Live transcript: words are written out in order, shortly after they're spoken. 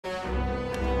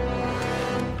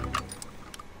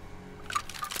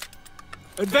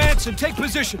Advance and take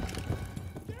position.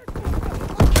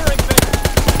 Securing Baker.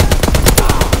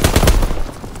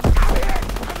 I'm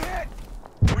hit!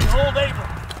 We hold Able.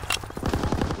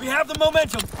 We have the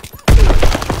momentum.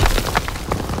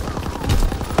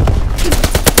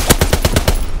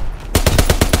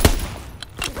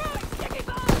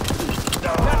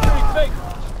 Capturing Baker.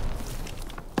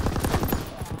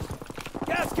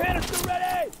 Gas canister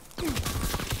ready!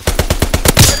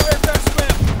 Fighter aircraft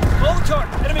slam. Blow the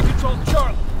target. Enemy controls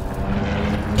Charlie.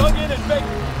 Dug in and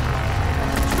Baker.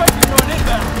 Strafing run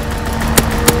inbound.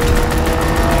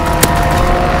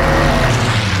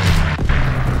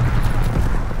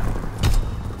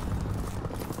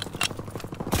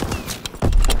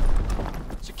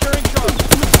 Securing Charlie.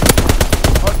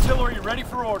 Artillery ready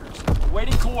for orders.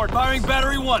 Waiting coordinates. Firing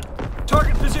battery 1.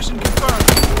 Target position confirmed.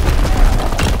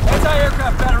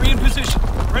 Anti-aircraft battery in position.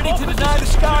 Ready to deny the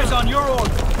skies on your order.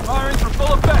 Firing for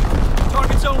full effect.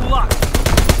 Target zone locked.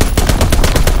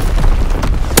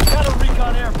 Shadow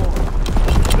recon airborne.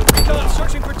 Recon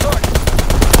searching for targets.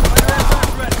 Fighter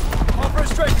aircraft ready. Call for a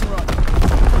strafing run.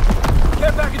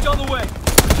 Care package on the way.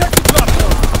 Protect the drop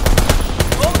zone.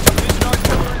 All division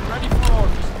artillery ready for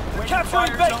orders.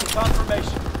 Capturing fire zone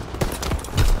confirmation.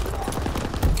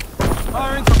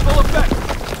 Firing for full effect.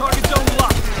 Target zone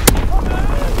locked.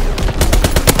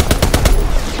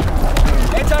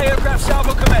 Anti-aircraft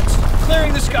salvo commenced.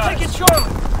 Clearing the skies. Taking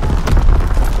Charlie.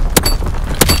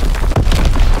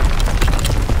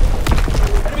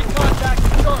 Enemy contact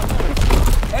with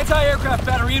Charlie. Anti-aircraft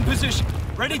battery in position.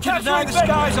 Ready to deny the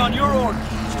skies on your order.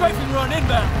 Strafing run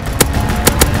inbound.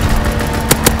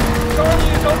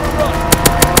 Charlie is overrun.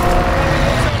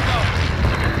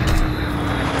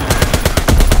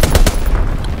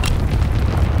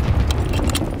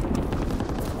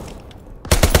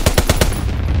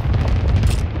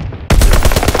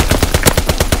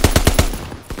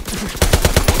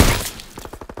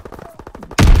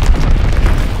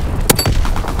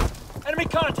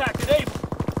 Contacted Able.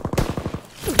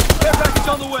 Care package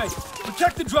on the way.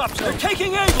 Protect the drop zone. They're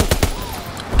taking Able.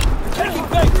 They're taking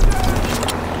Baker.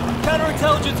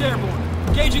 Counterintelligence airborne.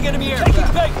 Engaging enemy aircraft.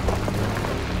 Taking Baker.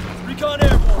 Recon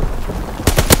airborne.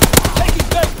 Taking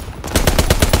Baker.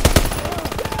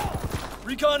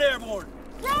 Recon airborne.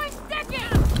 Throwing sticky!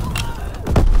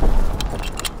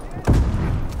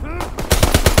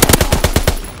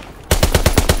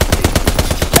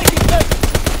 Taking Baker.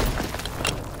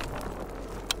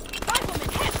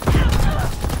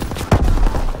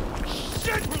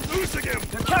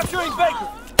 They're capturing Baker!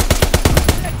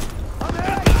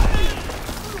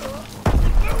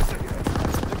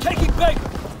 They're taking Baker!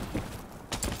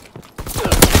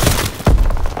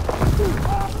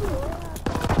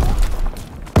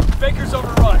 Baker's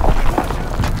overrun.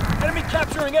 Enemy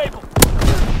capturing Able.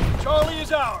 Charlie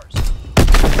is ours.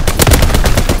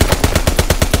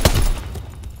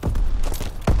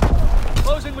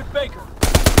 Closing with Baker.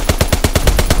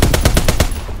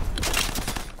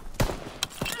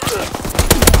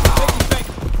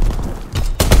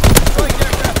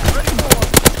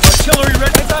 Artillery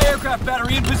ready. Anti-aircraft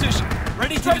battery in position.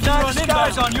 Ready to deny the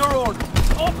skies on your order.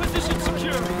 All positions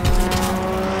secure.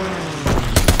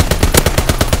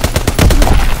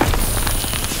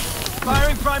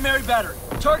 Firing primary battery.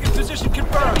 Target position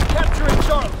confirmed. Capturing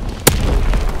Charlie.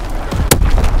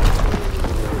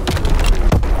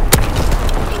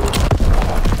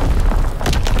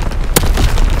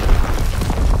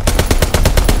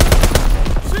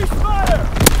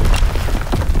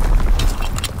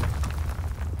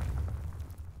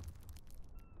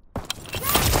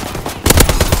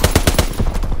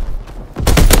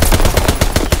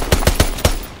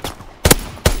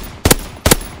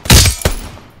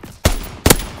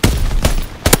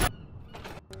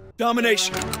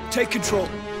 Domination. Take control.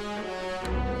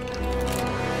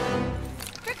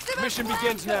 Mission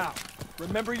begins now.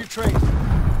 Remember your training.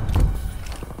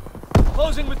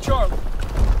 Closing with Charlie.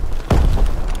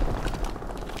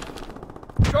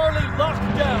 Charlie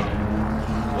locked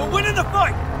down. We're winning the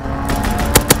fight!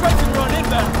 Strafing run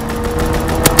inbound.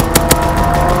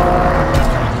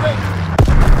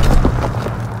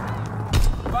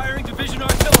 Firing division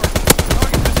artillery.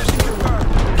 Target position confirmed.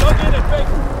 Dug in at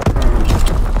Baker.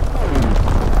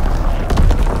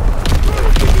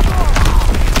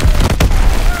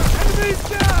 Enemies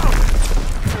down!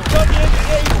 Dug in at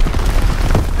Able.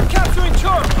 They're capturing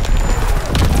Charlie.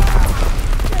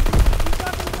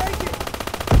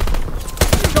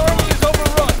 Charlie is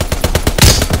overrun.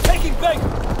 Taking Baker.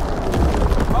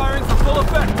 Firing for full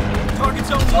effect. Target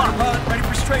zone locked. Ready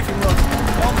for strafing run.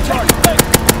 On the target. Baker.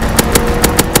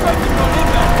 Strafing run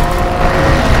inbound.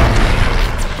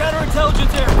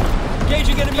 Counterintelligence air.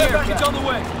 Engaging enemy air package on the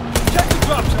way. Check the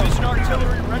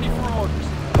artillery ready for orders.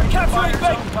 Capturing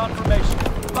Baker. Confirmation.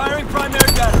 Firing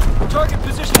primary gunner. Target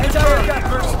position. Anti-aircraft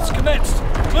bursts commenced.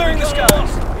 Clearing the skies.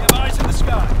 We have eyes in the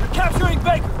sky. We're capturing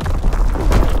Baker.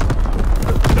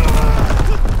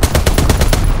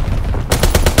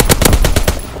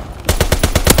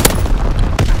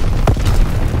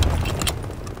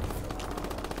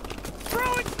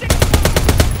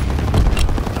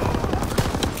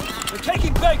 We're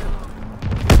taking Baker.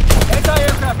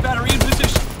 Anti-aircraft battery in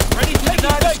position. Ready to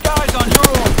deny the skies on your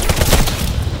order.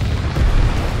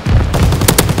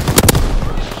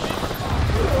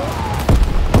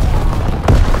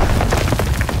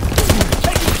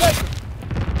 Taking Baker.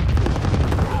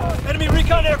 Enemy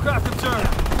recon aircraft observed.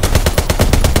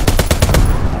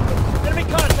 Enemy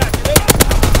contacted.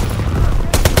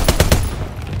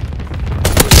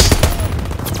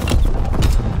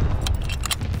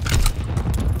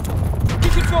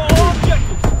 Control all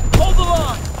objectives. Hold the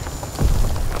line.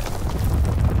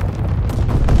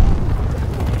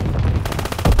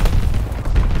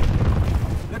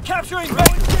 They're capturing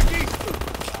Baker.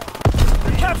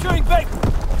 They're capturing Baker.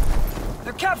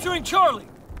 They're capturing Charlie.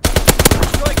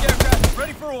 Strike aircraft is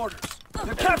ready for orders.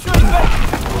 They're capturing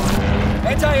Baker.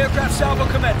 Anti-aircraft salvo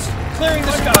commenced. Clearing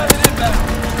the sky. Inbound.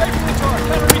 Scraping the target.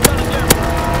 Counter recon is airborne.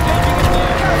 Engaging in the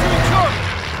air. Capturing Charlie.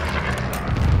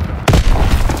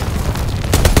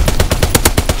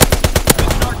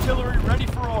 Artillery ready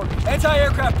for order.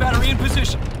 Anti-aircraft battery in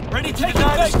position. Ready to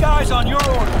deny the skies on your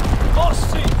order.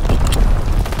 Lost C.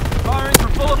 Firing for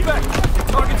full effect.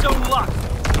 Target zone locked.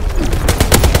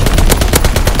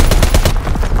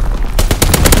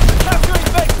 They're capturing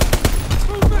Baker.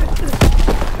 Movement.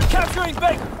 They're capturing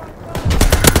Baker.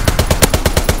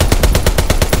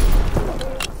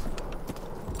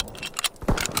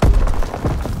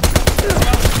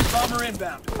 Bomber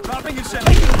inbound. Dropping his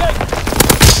center. Taking Baker.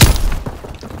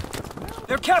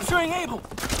 They're capturing Able!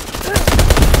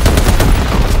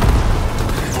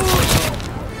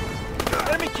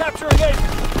 Enemy capturing Able!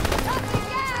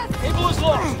 Able is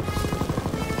lost!